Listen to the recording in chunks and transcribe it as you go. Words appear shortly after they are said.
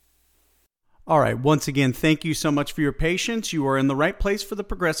All right. Once again, thank you so much for your patience. You are in the right place for the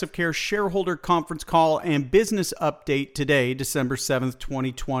Progressive Care Shareholder Conference Call and Business Update today, December 7th,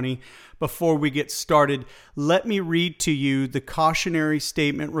 2020. Before we get started, let me read to you the cautionary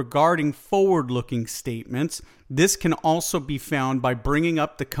statement regarding forward-looking statements. This can also be found by bringing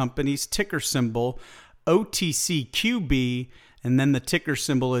up the company's ticker symbol, OTCQB, and then the ticker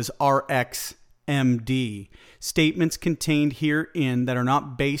symbol is RXMD. Statements contained herein that are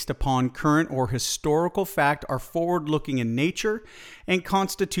not based upon current or historical fact are forward-looking in nature and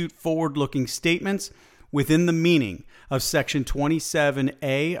constitute forward-looking statements within the meaning of Section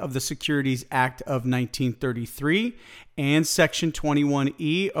 27A of the Securities Act of 1933 and Section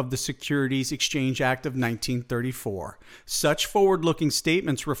 21E of the Securities Exchange Act of 1934. Such forward-looking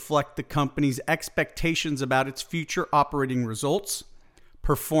statements reflect the company's expectations about its future operating results,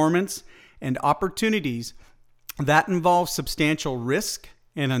 performance, and opportunities that involve substantial risk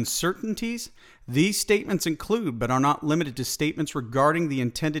and uncertainties. These statements include, but are not limited to, statements regarding the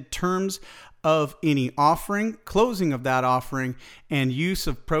intended terms of any offering, closing of that offering, and use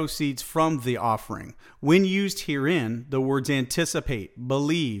of proceeds from the offering. When used herein, the words anticipate,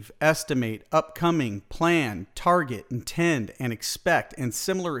 believe, estimate, upcoming, plan, target, intend, and expect, and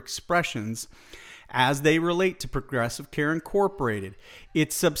similar expressions as they relate to Progressive Care Incorporated,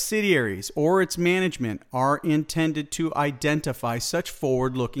 its subsidiaries, or its management are intended to identify such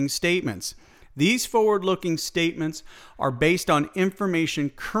forward-looking statements. These forward-looking statements are based on information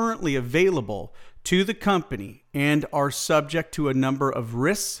currently available to the company and are subject to a number of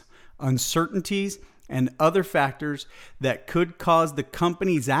risks, uncertainties, and other factors that could cause the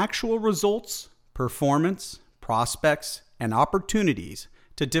company's actual results, performance, prospects, and opportunities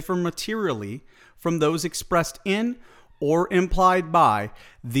to differ materially from those expressed in or implied by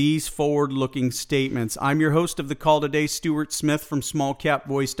these forward-looking statements. I'm your host of the call today, Stuart Smith from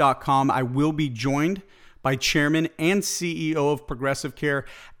smallcapvoice.com. I will be joined by Chairman and CEO of Progressive Care,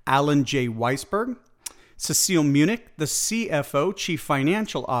 Alan J. Weisberg, Cecile Munich, the CFO, Chief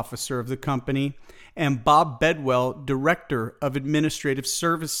Financial Officer of the company, and Bob Bedwell, Director of Administrative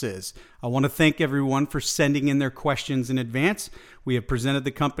Services. I want to thank everyone for sending in their questions in advance. We have presented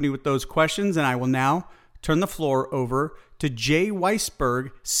the company with those questions, and I will now turn the floor over to Jay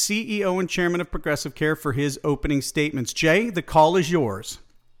Weisberg, CEO and Chairman of Progressive Care, for his opening statements. Jay, the call is yours.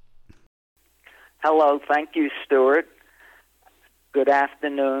 Hello. Thank you, Stuart. Good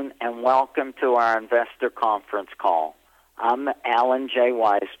afternoon, and welcome to our investor conference call. I'm Alan J.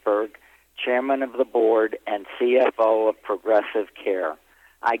 Weisberg, Chairman of the Board and CFO of Progressive Care.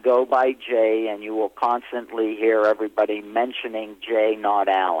 I go by Jay, and you will constantly hear everybody mentioning Jay, not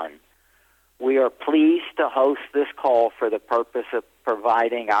Alan. We are pleased to host this call for the purpose of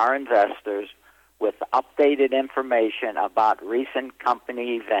providing our investors with updated information about recent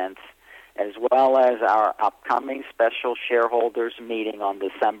company events, as well as our upcoming special shareholders meeting on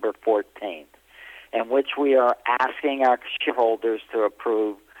December 14th, in which we are asking our shareholders to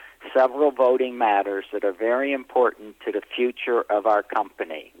approve several voting matters that are very important to the future of our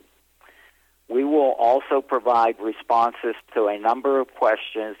company. We will also provide responses to a number of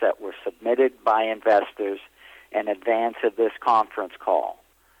questions that were submitted by investors in advance of this conference call.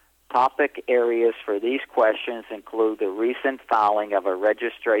 Topic areas for these questions include the recent filing of a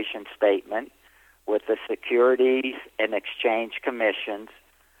registration statement with the Securities and Exchange Commission,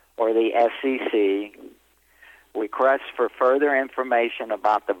 or the SEC, requests for further information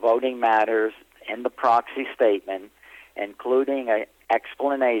about the voting matters in the proxy statement, including an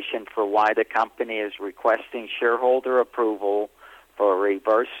explanation for why the company is requesting shareholder approval for a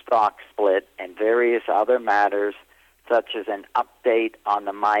reverse stock split, and various other matters such as an update on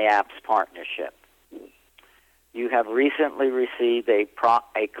the MyApps partnership. You have recently received a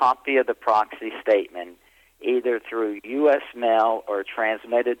copy of the proxy statement either through U.S. mail or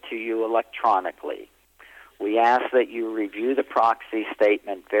transmitted to you electronically. We ask that you review the proxy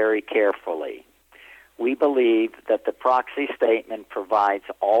statement very carefully. We believe that the proxy statement provides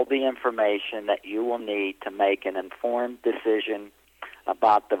all the information that you will need to make an informed decision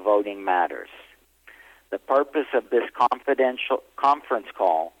about the voting matters. The purpose of this confidential conference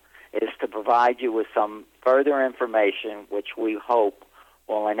call is to provide you with some further information which we hope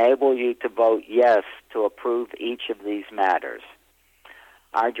will enable you to vote yes to approve each of these matters.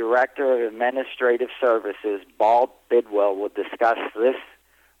 Our Director of Administrative Services, Bob Bedwell, will discuss this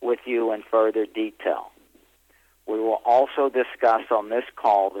with you in further detail. We will also discuss on this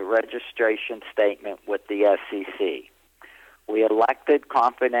call the registration statement with the SEC. We elected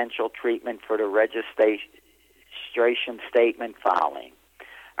confidential treatment for the registration statement filing.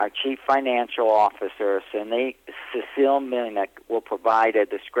 Our Chief Financial Officer, Cecile Minnick, will provide a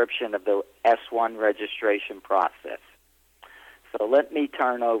description of the S1 registration process. So let me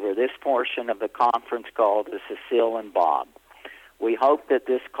turn over this portion of the conference call to Cecile and Bob. We hope that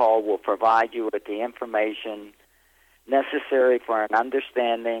this call will provide you with the information necessary for an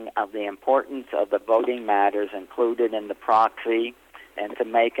understanding of the importance of the voting matters included in the proxy and to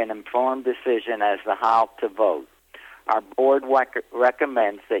make an informed decision as to how to vote. Our board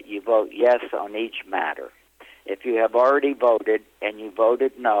recommends that you vote yes on each matter. If you have already voted and you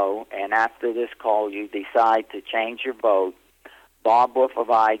voted no, and after this call you decide to change your vote, Bob will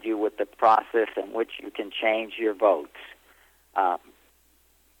provide you with the process in which you can change your votes.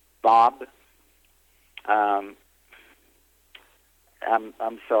 Bob? I'm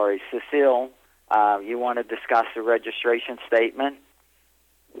sorry, Cecile, you want to discuss the registration statement?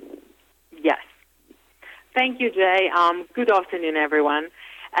 Yes. Thank you, Jay. Good afternoon, everyone.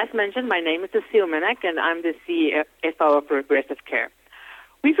 As mentioned, my name is Cecile Minnick, and I'm the CFO of Progressive Care.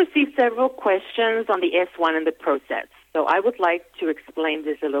 We've received several questions on the S1 and the process, so I would like to explain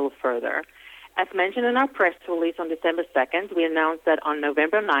this a little further. As mentioned in our press release on December 2nd, we announced that on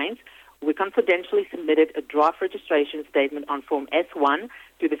November 9th, we confidentially submitted a draft registration statement on Form S1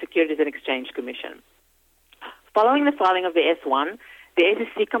 to the Securities and Exchange Commission. Following the filing of the S1, the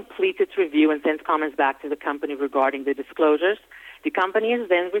SEC completed its review and sent comments back to the company regarding the disclosures. The company is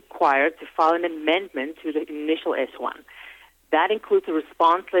then required to file an amendment to the initial S1. That includes a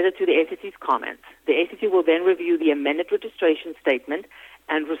response letter to the SEC's comments. The SEC will then review the amended registration statement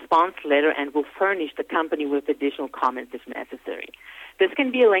and response letter and will furnish the company with additional comments if necessary. This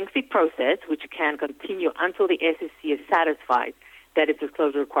can be a lengthy process which can continue until the SEC is satisfied that its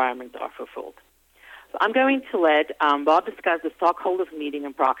disclosure requirements are fulfilled. So I'm going to let Bob discuss the stockholders meeting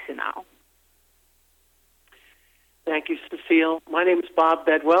and Proxy now. Thank you, Cecile. My name is Bob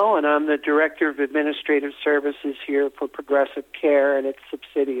Bedwell, and I'm the Director of Administrative Services here for Progressive Care and its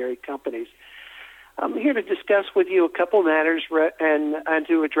subsidiary companies. I'm here to discuss with you a couple matters and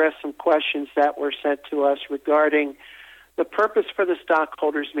to address some questions that were sent to us regarding the purpose for the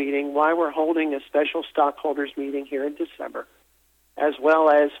stockholders meeting, why we're holding a special stockholders meeting here in December, as well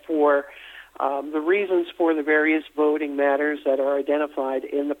as for the reasons for the various voting matters that are identified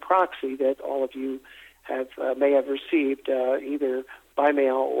in the proxy that all of you may have received either by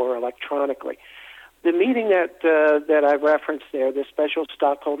mail or electronically. The meeting that I referenced there, the special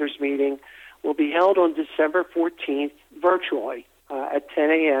stockholders meeting, will be held on December 14th virtually at 10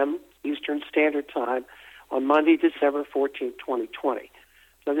 a.m. Eastern Standard Time on Monday, December 14th, 2020.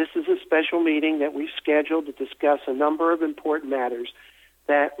 So this is a special meeting that we've scheduled to discuss a number of important matters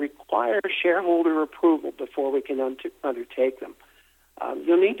that require shareholder approval before we can undertake them.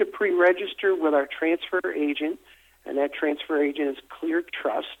 You'll need to pre-register with our transfer agent, and that transfer agent is Clear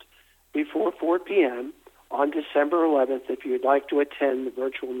Trust, before 4 p.m. on December 11th if you'd like to attend the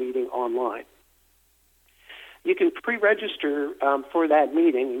virtual meeting online. You can pre-register for that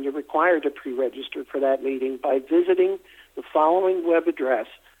meeting, and you're required to pre-register for that meeting by visiting the following web address,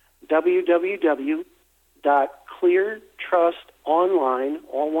 www.cleartrustonline,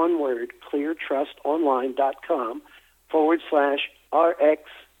 all one word,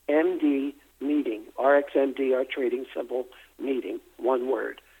 cleartrustonline.com/RXMD meeting. RXMD, our trading symbol, meeting, one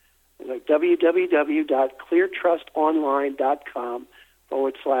word.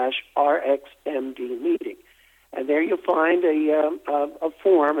 www.cleartrustonline.com/RXMD meeting. And there you'll find a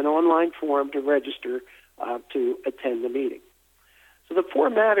form, an online form to register to attend the meeting. So the four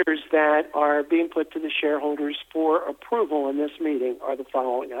matters that are being put to the shareholders for approval in this meeting are the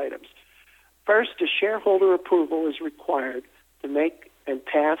following items. First, a shareholder approval is required to make and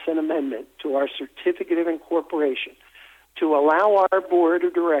pass an amendment to our certificate of incorporation to allow our board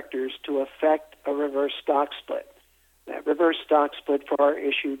of directors to effect a reverse stock split. That reverse stock split for our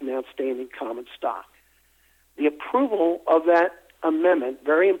issued and outstanding common stock. The approval of that amendment,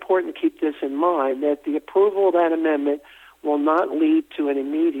 very important to keep this in mind, that the approval of that amendment will not lead to an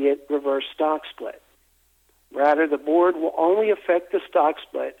immediate reverse stock split. Rather, the board will only effect the stock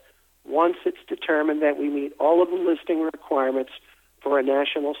split once it's determined that we meet all of the listing requirements for a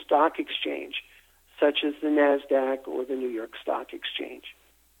national stock exchange, such as the NASDAQ or the New York Stock Exchange.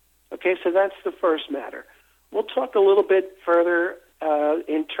 Okay, so that's the first matter. We'll talk a little bit further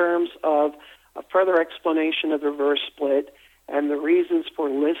in terms of a further explanation of the reverse split and the reasons for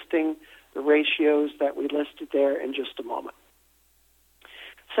listing the ratios that we listed there in just a moment.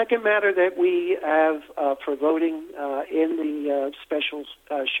 Second matter that we have for voting in the special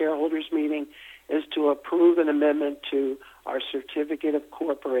shareholders meeting is to approve an amendment to our certificate of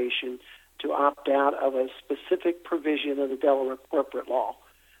incorporation to opt out of a specific provision of the Delaware corporate law.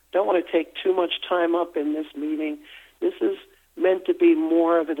 don't want to take too much time up in this meeting. This is meant to be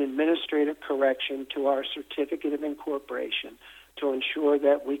more of an administrative correction to our certificate of incorporation to ensure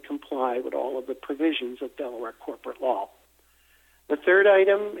that we comply with all of the provisions of Delaware corporate law. The third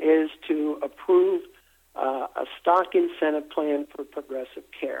item is to approve a stock incentive plan for Progressive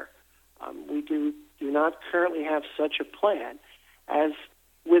Care. We do not currently have such a plan. As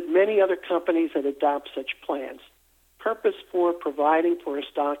with many other companies that adopt such plans, purpose for providing for a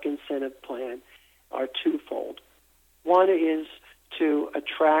stock incentive plan are twofold. One is to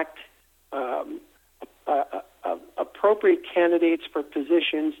attract appropriate candidates for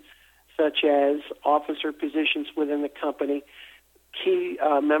positions such as officer positions within the company, key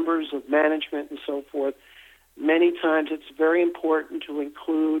members of management, and so forth. Many times it's very important to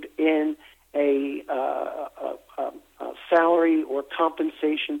include in a salary or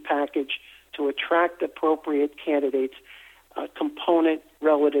compensation package to attract appropriate candidates a component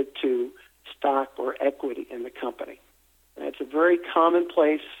relative to stock or equity in the company. And it's a very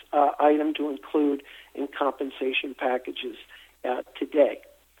commonplace item to include in compensation packages today.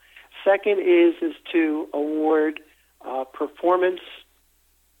 Second is to award performance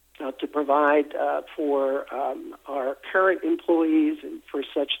to provide for our current employees and for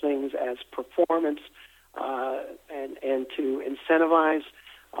such things as performance and to incentivize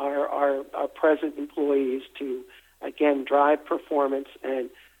our present employees to, again, drive performance and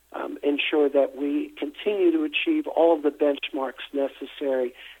ensure that we continue to achieve all of the benchmarks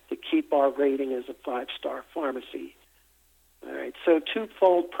necessary to keep our rating as a 5-star pharmacy. All right, so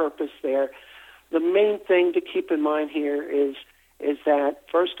twofold purpose there. The main thing to keep in mind here is that,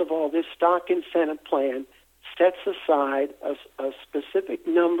 first of all, this stock incentive plan sets aside a specific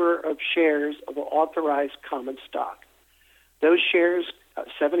number of shares of authorized common stock. Those shares,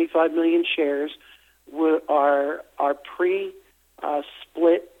 75 million shares, are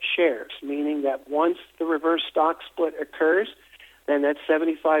pre-split shares, meaning that once the reverse stock split occurs, then that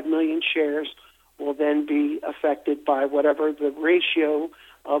 75 million shares will then be affected by whatever the ratio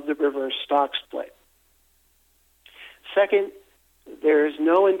of the reverse stock split. Second, there is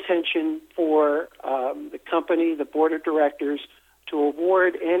no intention for the company, the board of directors, to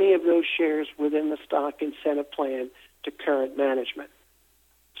award any of those shares within the stock incentive plan to current management.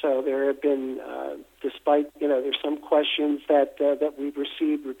 So there have been, despite, there's some questions that we've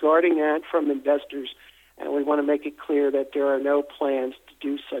received regarding that from investors, and we want to make it clear that there are no plans to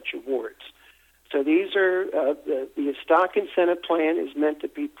do such awards. So these are, the stock incentive plan is meant to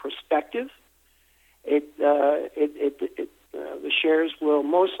be prospective. The shares will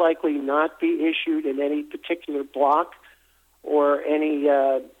most likely not be issued in any particular block or any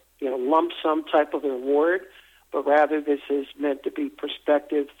lump sum type of award, but rather this is meant to be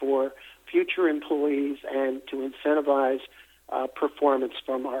prospective for future employees and to incentivize performance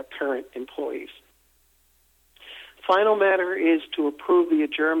from our current employees. Final matter is to approve the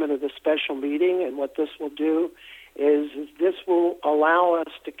adjournment of the special meeting, and what this will do is this will allow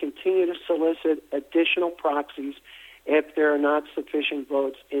us to continue to solicit additional proxies if there are not sufficient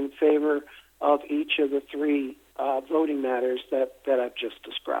votes in favor of each of the three voting matters that I've just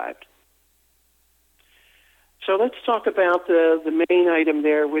described. So let's talk about the main item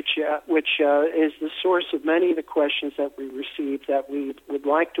there, which is the source of many of the questions that we received that we would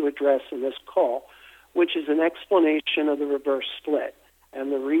like to address in this call, which is an explanation of the reverse split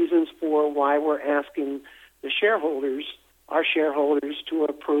and the reasons for why we're asking our shareholders, to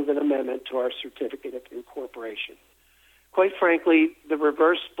approve an amendment to our certificate of incorporation. Quite frankly, the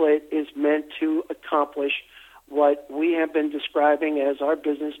reverse split is meant to accomplish what we have been describing as our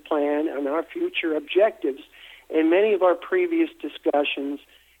business plan and our future objectives in many of our previous discussions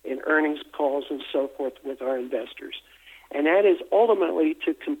in earnings calls and so forth with our investors. And that is ultimately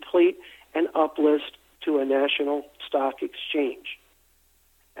to complete an uplist to a national stock exchange.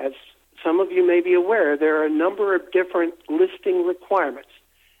 As some of you may be aware, there are a number of different listing requirements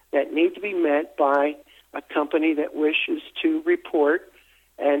that need to be met by a company that wishes to report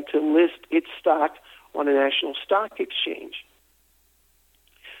and to list its stock on a national stock exchange.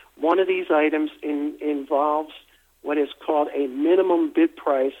 One of these items involves what is called a minimum bid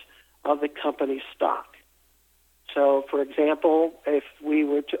price of the company's stock. So, for example, if we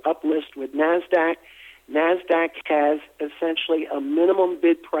were to uplist with NASDAQ, NASDAQ has essentially a minimum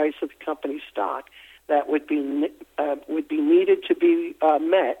bid price of the company's stock that would be needed to be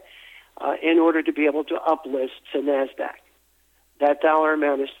met in order to be able to uplist to NASDAQ. That dollar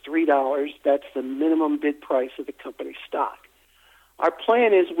amount is $3. That's the minimum bid price of the company's stock. Our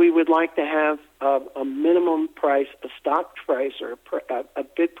plan is we would like to have a minimum price, a stock price, or a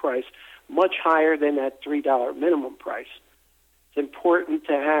bid price much higher than that $3 minimum price. It's important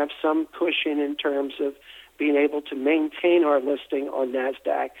to have some cushion in terms of being able to maintain our listing on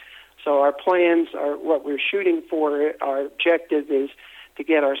NASDAQ. So our plans are what we're shooting for. Our objective is to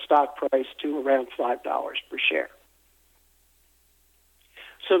get our stock price to around $5 per share.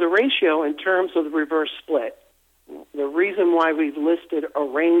 So the ratio in terms of the reverse split, the reason why we've listed a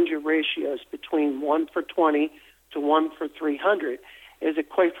range of ratios between 1 for 20 to 1 for 300 is that,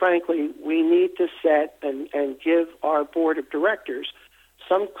 quite frankly, we need to set and give our board of directors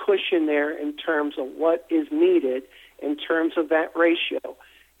some cushion there in terms of what is needed in terms of that ratio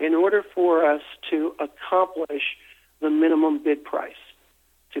in order for us to accomplish the minimum bid price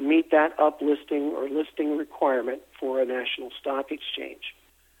to meet that uplisting or listing requirement for a national stock exchange.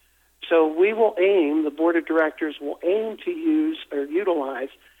 So we will aim, the board of directors will aim to use or utilize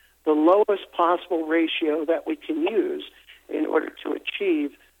the lowest possible ratio that we can use in order to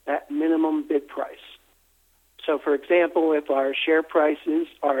achieve that minimum bid price. So, for example, if our share prices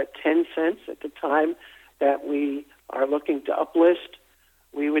are at 10 cents at the time that we are looking to uplist,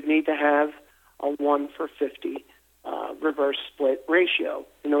 we would need to have a 1 for 50 reverse split ratio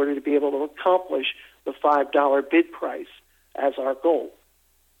in order to be able to accomplish the $5 bid price as our goal.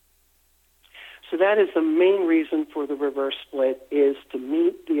 So that is the main reason for the reverse split, is to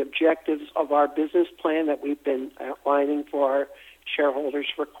meet the objectives of our business plan that we've been outlining for our shareholders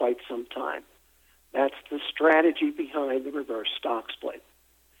for quite some time. That's the strategy behind the reverse stock split,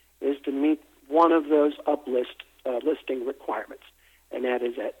 is to meet one of those listing requirements, and that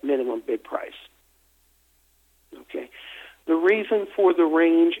is at minimum bid price. Okay. The reason for the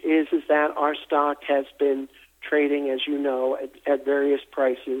range is that our stock has been trading, as you know, at various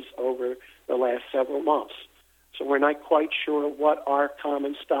prices over the last several months. So we're not quite sure what our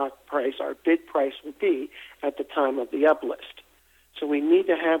common stock price, our bid price, will be at the time of the uplist. So we need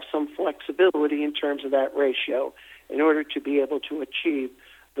to have some flexibility in terms of that ratio in order to be able to achieve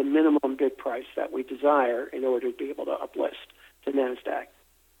the minimum bid price that we desire in order to be able to uplist to NASDAQ.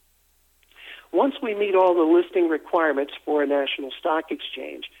 Once we meet all the listing requirements for a national stock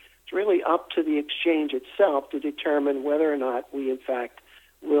exchange, it's really up to the exchange itself to determine whether or not we, in fact,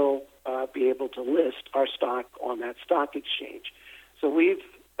 will be able to list our stock on that stock exchange. So we've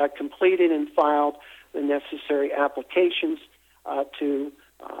completed and filed the necessary applications to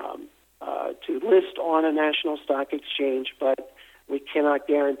list on a national stock exchange, but we cannot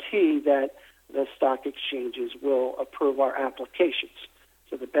guarantee that the stock exchanges will approve our applications.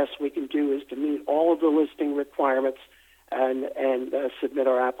 So the best we can do is to meet all of the listing requirements and submit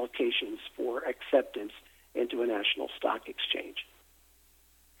our applications for acceptance into a national stock exchange.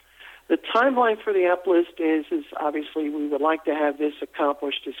 The timeline for the uplist is obviously we would like to have this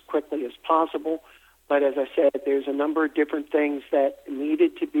accomplished as quickly as possible, but as I said, there's a number of different things that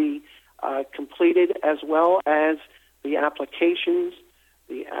needed to be completed, as well as the applications,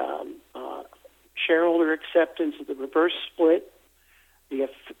 the shareholder acceptance of the reverse split, the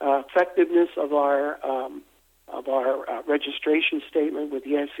effectiveness of our registration statement with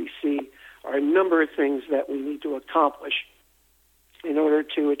the SEC are a number of things that we need to accomplish in order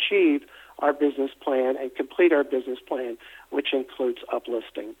to achieve our business plan and complete our business plan, which includes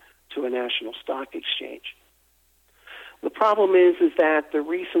uplisting to a national stock exchange. The problem is that the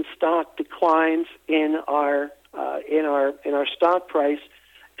recent stock declines in our stock price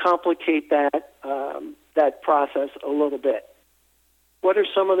complicate that process a little bit. What are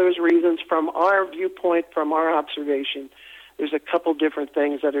some of those reasons? From our viewpoint, from our observation, there's a couple different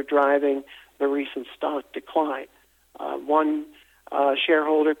things that are driving the recent stock decline. One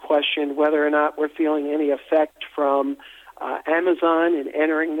shareholder questioned whether or not we're feeling any effect from Amazon in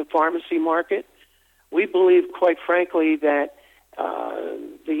entering the pharmacy market. We believe, quite frankly, that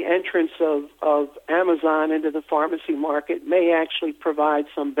the entrance of Amazon into the pharmacy market may actually provide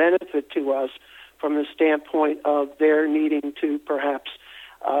some benefit to us from the standpoint of their needing to perhaps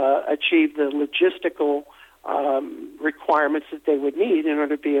achieve the logistical requirements that they would need in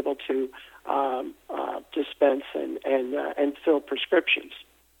order to be able to dispense and fill prescriptions.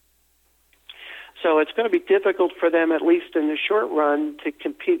 So it's going to be difficult for them, at least in the short run, to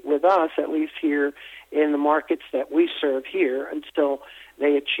compete with us, at least here in the markets that we serve here, until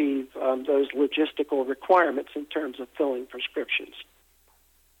they achieve those logistical requirements in terms of filling prescriptions.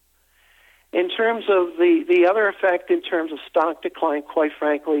 In terms of the other effect in terms of stock decline, quite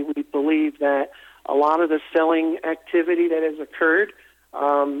frankly, we believe that a lot of the selling activity that has occurred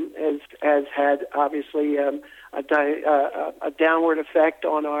has had obviously a downward effect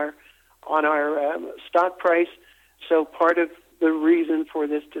on our stock price. So part of the reason for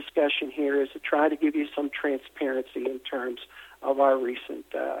this discussion here is to try to give you some transparency in terms of our recent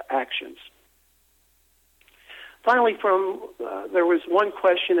actions. Finally, there was one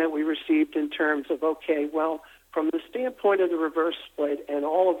question that we received in terms of, okay, well, from the standpoint of the reverse split and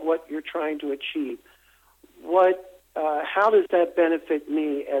all of what you're trying to achieve, how does that benefit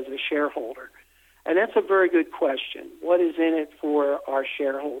me as a shareholder? And that's a very good question. What is in it for our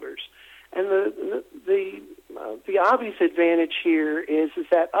shareholders? And the obvious advantage here is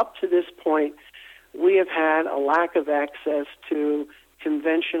that up to this point, we have had a lack of access to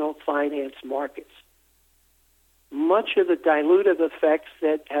conventional finance markets. Much of the dilutive effects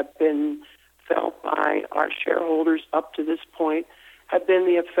that have been felt by our shareholders up to this point have been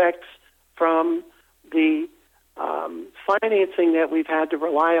the effects from the financing that we've had to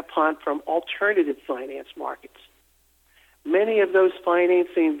rely upon from alternative finance markets. Many of those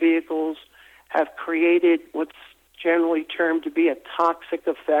financing vehicles have created what's generally termed to be a toxic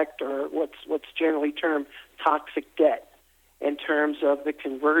effect, or what's generally termed toxic debt, in terms of the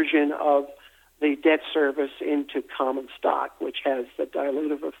conversion of the debt service into common stock, which has the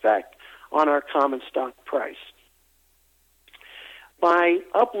dilutive effect on our common stock price. By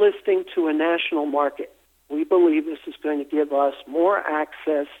uplisting to a national market, we believe this is going to give us more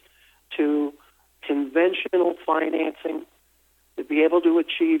access to conventional financing to be able to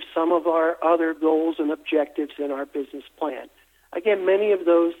achieve some of our other goals and objectives in our business plan. Again, many of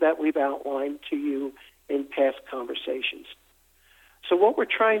those that we've outlined to you in past conversations. So what we're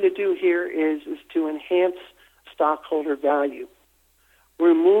trying to do here is to enhance stockholder value,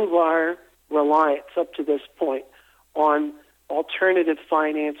 remove our reliance up to this point on alternative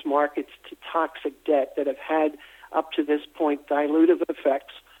finance markets to toxic debt that have had up to this point dilutive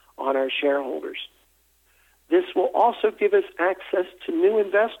effects on our shareholders. This will also give us access to new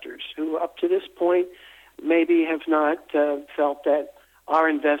investors who up to this point maybe have not felt that our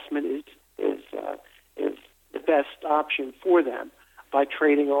investment is the best option for them by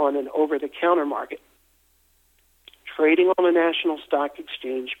trading on an over-the-counter market. Trading on a national stock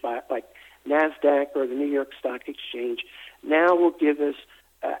exchange like NASDAQ or the New York Stock Exchange now will give us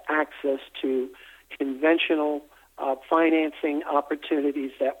access to conventional financing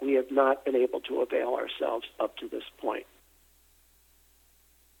opportunities that we have not been able to avail ourselves up to this point.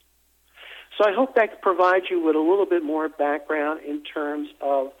 So I hope that provides you with a little bit more background in terms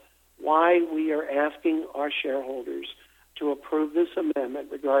of why we are asking our shareholders to approve this amendment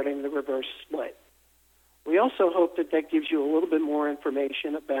regarding the reverse split. We also hope that that gives you a little bit more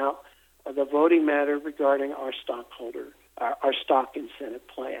information about the voting matter regarding our stock incentive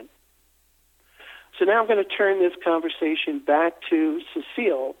plan. So now I'm going to turn this conversation back to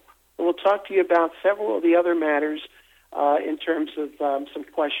Cecile, and we'll talk to you about several of the other matters in terms of some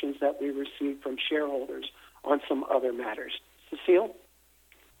questions that we received from shareholders on some other matters. Cecile?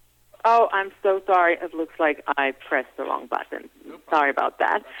 Oh, I'm so sorry. It looks like I pressed the wrong button. No problem. Sorry about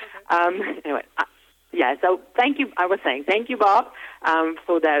that. Anyway, so thank you. I was saying thank you, Bob,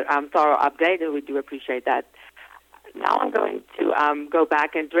 for that thorough update, and we do appreciate that. Now I'm going to go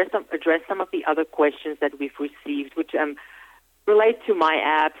back and address some of the other questions that we've received, which relate to my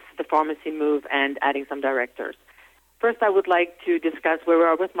apps, the pharmacy move, and adding some directors. First, I would like to discuss where we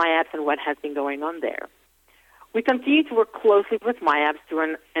are with my apps and what has been going on there. We continue to work closely with MyApps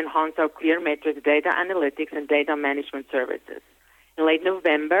to enhance our ClearMetrics data analytics and data management services. In late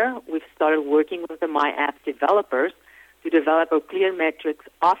November, we've started working with the MyApps developers to develop a ClearMetrics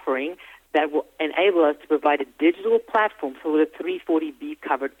offering that will enable us to provide a digital platform for the 340B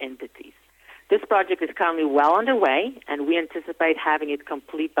covered entities. This project is currently well underway, and we anticipate having it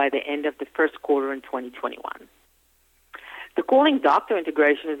complete by the end of the first quarter in 2021. The calling doctor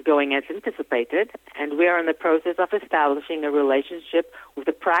integration is going as anticipated, and we are in the process of establishing a relationship with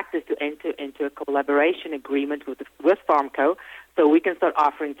the practice to enter into a collaboration agreement with Pharmco so we can start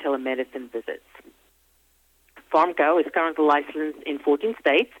offering telemedicine visits. Pharmco is currently licensed in 14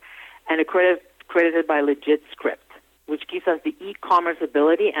 states and accredited by LegitScript, which gives us the e-commerce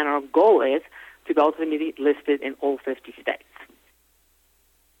ability, and our goal is to be ultimately listed in all 50 states.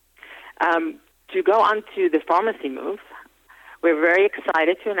 To go on to the pharmacy move, we're very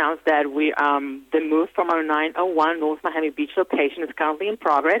excited to announce that the move from our 901 North Miami Beach location is currently in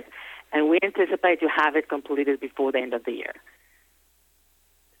progress, and we anticipate to have it completed before the end of the year.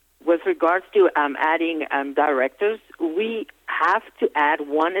 With regards to adding directors, we have to add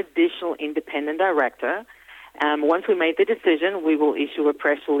one additional independent director. Once we make the decision, we will issue a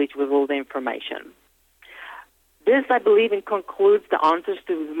press release with all the information. This, I believe, concludes the answers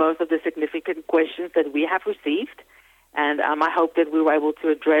to most of the significant questions that we have received. And I hope that we were able to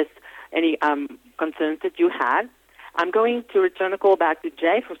address any concerns that you had. I'm going to return the call back to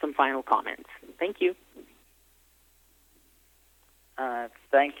Jay for some final comments. Thank you.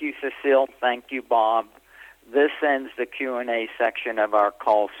 Thank you, Cecile. Thank you, Bob. This ends the Q&A section of our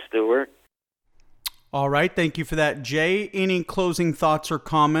call, Stuart. All right. Thank you for that, Jay. Any closing thoughts or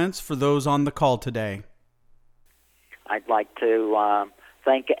comments for those on the call today? I'd like to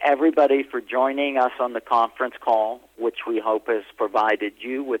thank everybody for joining us on the conference call, which we hope has provided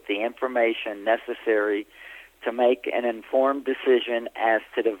you with the information necessary to make an informed decision as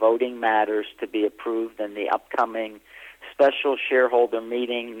to the voting matters to be approved in the upcoming special shareholder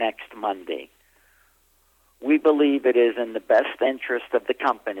meeting next Monday. We believe it is in the best interest of the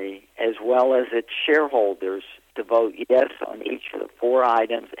company, as well as its shareholders, to vote yes on each of the 4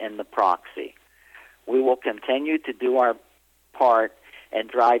 items in the proxy. We will continue to do our part in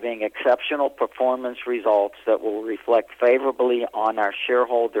driving exceptional performance results that will reflect favorably on our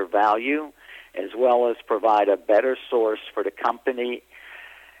shareholder value, as well as provide a better source for the company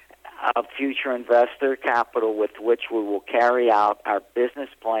of future investor capital with which we will carry out our business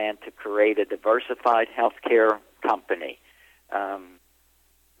plan to create a diversified healthcare company.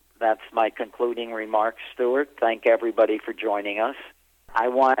 That's my concluding remarks, Stuart. Thank everybody for joining us. I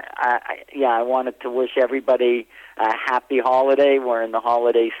wanted to wish everybody a happy holiday. We're in the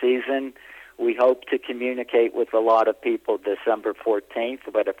holiday season. We hope to communicate with a lot of people December 14th,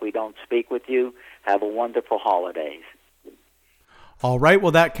 but if we don't speak with you, have a wonderful holidays. All right.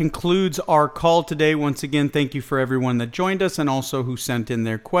 Well, that concludes our call today. Once again, thank you for everyone that joined us and also who sent in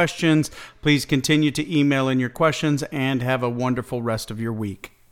their questions. Please continue to email in your questions and have a wonderful rest of your week.